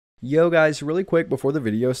Yo guys, really quick before the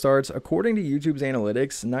video starts, according to YouTube's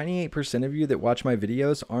analytics, 98% of you that watch my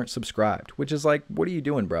videos aren't subscribed, which is like, what are you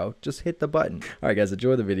doing, bro? Just hit the button. Alright guys,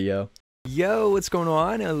 enjoy the video. Yo, what's going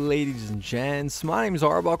on, ladies and gents? My name is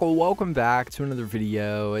Arbuckle. Welcome back to another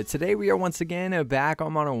video. Today we are once again back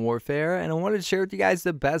on Modern Warfare, and I wanted to share with you guys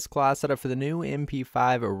the best class setup for the new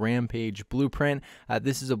MP5 Rampage blueprint.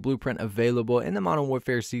 This is a blueprint available in the Modern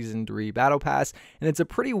Warfare Season 3 Battle Pass, and it's a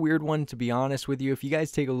pretty weird one, to be honest with you. If you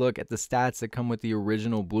guys take a look at the stats that come with the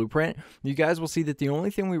original blueprint, you guys will see that the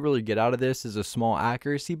only thing we really get out of this is a small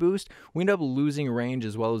accuracy boost. We end up losing range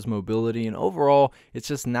as well as mobility, and overall, it's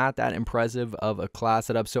just not that impressive of a class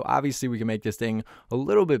setup. So obviously we can make this thing a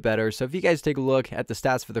little bit better. So if you guys take a look at the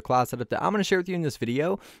stats for the class setup that I'm going to share with you in this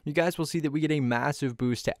video, you guys will see that we get a massive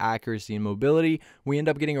boost to accuracy and mobility. We end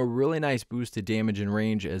up getting a really nice boost to damage and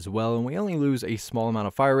range as well, and we only lose a small amount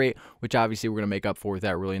of fire rate, which obviously we're going to make up for with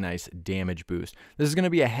that really nice damage boost. This is going to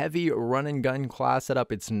be a heavy run and gun class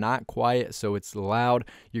setup. It's not quiet, so it's loud.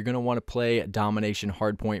 You're going to want to play domination,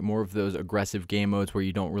 hardpoint, more of those aggressive game modes where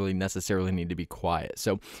you don't really necessarily need to be quiet.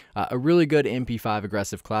 So a really good MP5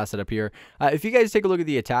 aggressive class setup here. If you guys take a look at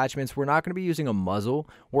the attachments, we're not going to be using a muzzle.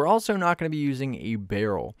 We're also not going to be using a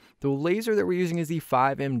barrel. The laser that we're using is the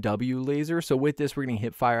 5MW laser. So with this, we're getting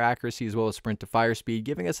hip fire accuracy as well as sprint to fire speed,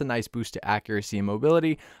 giving us a nice boost to accuracy and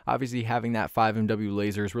mobility. Obviously, having that 5MW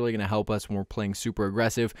laser is really going to help us when we're playing super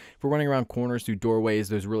aggressive. If we're running around corners through doorways,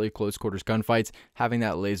 those really close quarters gunfights, having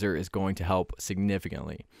that laser is going to help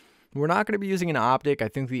significantly. We're not going to be using an optic. I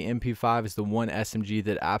think the MP5 is the one SMG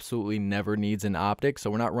that absolutely never needs an optic, so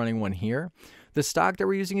we're not running one here. The stock that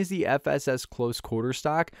we're using is the FSS close quarter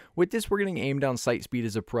stock. With this, we're getting aim down sight speed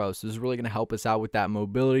as a pro, so this is really going to help us out with that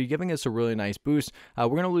mobility, giving us a really nice boost. We're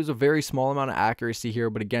going to lose a very small amount of accuracy here,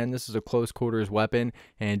 but again, this is a close quarters weapon,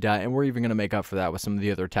 and we're even going to make up for that with some of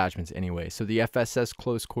the other attachments anyway. So the FSS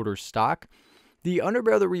close quarter stock. The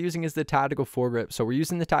underbarrel that we're using is the tactical foregrip. So we're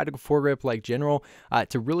using the tactical foregrip like general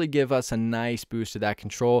to really give us a nice boost to that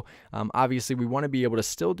control. Obviously, we want to be able to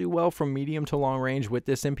still do well from medium to long range with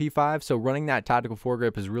this MP5. So running that tactical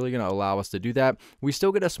foregrip is really going to allow us to do that. We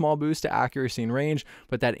still get a small boost to accuracy and range,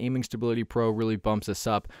 but that aiming stability pro really bumps us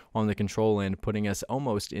up on the control end, putting us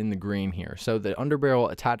almost in the green here. So the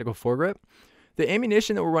underbarrel tactical foregrip. The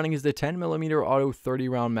ammunition that we're running is the 10mm auto 30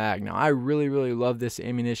 round mag. Now, I really love this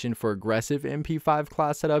ammunition for aggressive MP5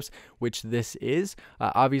 class setups, which this is.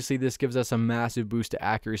 Obviously, this gives us a massive boost to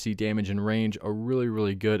accuracy, damage, and range. A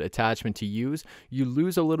really good attachment to use. You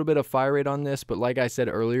lose a little bit of fire rate on this, but like I said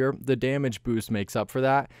earlier, the damage boost makes up for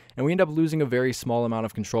that. And we end up losing a very small amount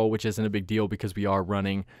of control, which isn't a big deal because we are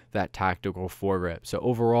running that tactical foregrip. So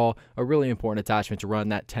overall, a really important attachment to run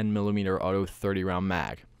that 10mm auto 30 round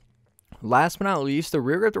mag. Last but not least, the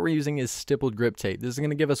rear grip that we're using is stippled grip tape. This is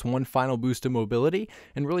going to give us one final boost to mobility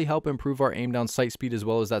and really help improve our aim down sight speed as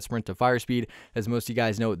well as that sprint to fire speed. As most of you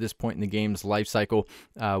guys know, at this point in the game's life cycle,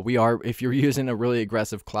 if you're using a really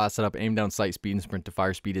aggressive class setup, aim down sight speed and sprint to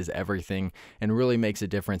fire speed is everything and really makes a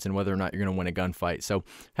difference in whether or not you're going to win a gunfight. So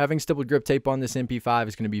having stippled grip tape on this MP5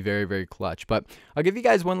 is going to be very clutch. But I'll give you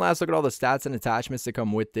guys one last look at all the stats and attachments that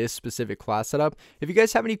come with this specific class setup. If you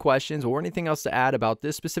guys have any questions or anything else to add about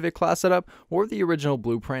this specific class setup or the original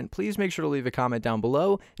blueprint, please make sure to leave a comment down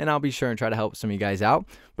below and I'll be sure and try to help some of you guys out.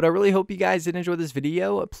 But I really hope you guys did enjoy this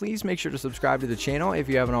video. Please make sure to subscribe to the channel if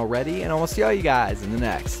you haven't already, and I will see all you guys in the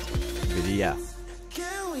next video.